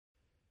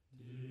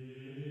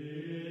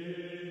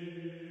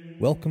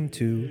Welcome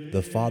to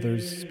The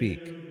Fathers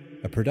Speak,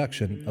 a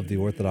production of the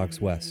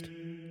Orthodox West.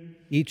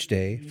 Each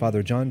day,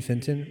 Father John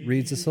Fenton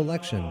reads a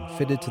selection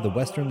fitted to the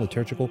Western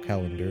liturgical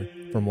calendar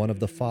from one of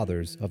the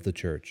Fathers of the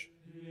Church.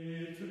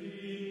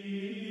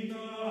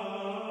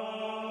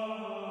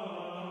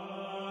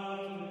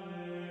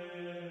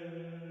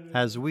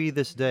 As we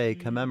this day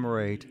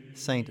commemorate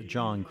St.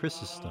 John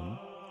Chrysostom,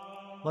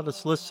 let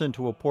us listen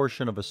to a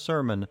portion of a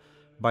sermon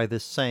by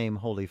this same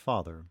Holy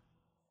Father.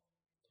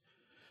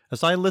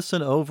 As I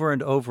listen over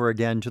and over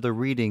again to the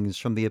readings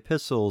from the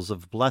epistles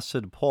of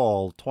Blessed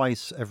Paul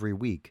twice every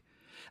week,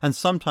 and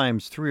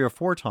sometimes 3 or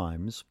 4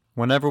 times,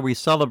 whenever we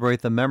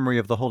celebrate the memory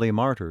of the holy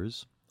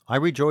martyrs, I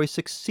rejoice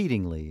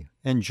exceedingly,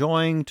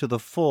 enjoying to the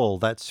full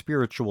that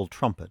spiritual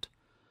trumpet.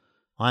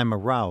 I am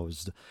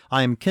aroused,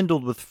 I am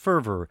kindled with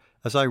fervor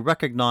as I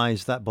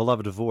recognize that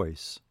beloved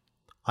voice.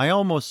 I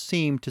almost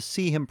seem to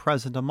see him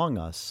present among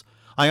us.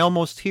 I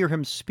almost hear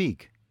him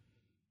speak.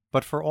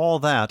 But for all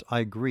that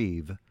I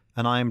grieve,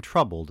 and I am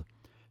troubled,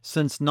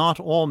 since not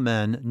all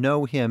men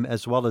know him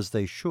as well as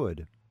they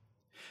should.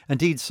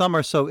 Indeed, some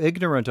are so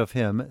ignorant of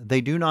him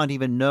they do not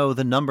even know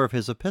the number of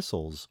his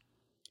epistles.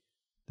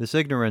 This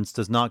ignorance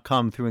does not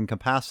come through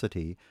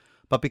incapacity,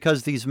 but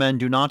because these men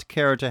do not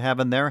care to have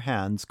in their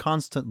hands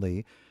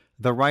constantly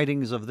the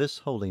writings of this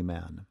holy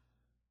man.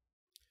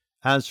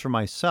 As for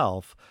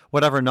myself,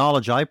 whatever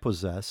knowledge I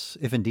possess,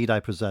 if indeed I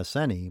possess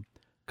any,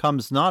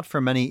 comes not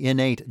from any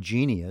innate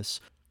genius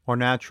or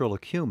natural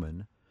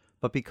acumen,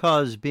 but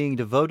because, being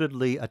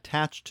devotedly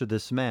attached to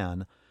this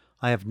man,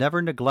 I have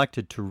never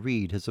neglected to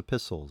read his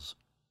epistles.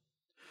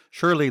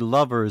 Surely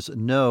lovers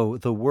know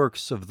the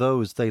works of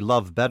those they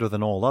love better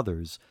than all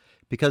others,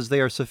 because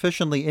they are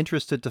sufficiently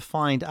interested to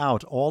find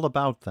out all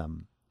about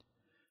them.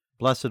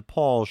 Blessed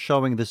Paul,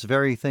 showing this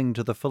very thing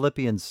to the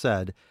Philippians,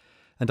 said,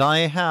 "And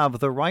I have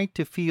the right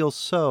to feel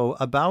so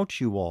about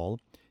you all,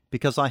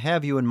 because I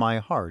have you in my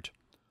heart,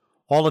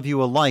 all of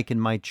you alike in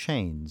my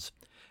chains,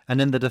 and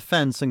in the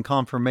defense and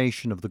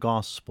confirmation of the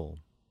gospel.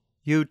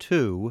 You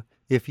too,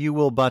 if you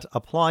will but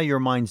apply your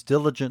minds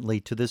diligently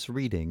to this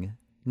reading,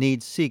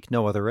 need seek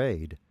no other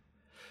aid.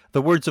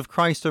 The words of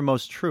Christ are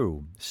most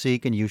true,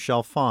 seek and you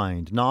shall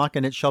find, knock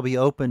and it shall be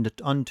opened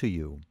unto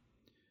you.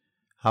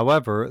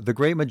 However, the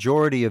great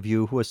majority of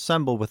you who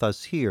assemble with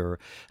us here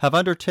have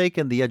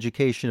undertaken the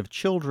education of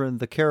children,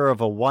 the care of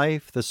a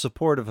wife, the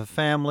support of a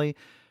family,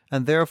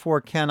 and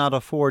therefore cannot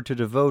afford to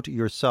devote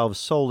yourselves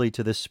solely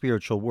to this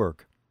spiritual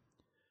work.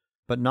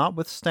 But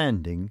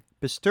notwithstanding,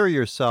 bestir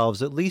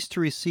yourselves at least to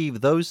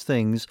receive those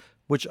things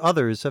which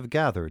others have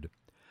gathered.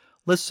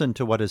 Listen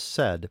to what is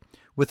said,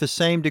 with the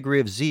same degree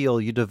of zeal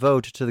you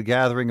devote to the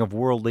gathering of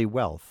worldly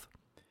wealth.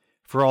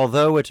 For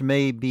although it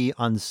may be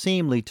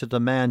unseemly to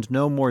demand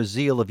no more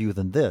zeal of you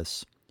than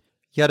this,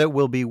 yet it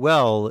will be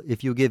well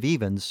if you give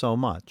even so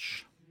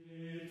much.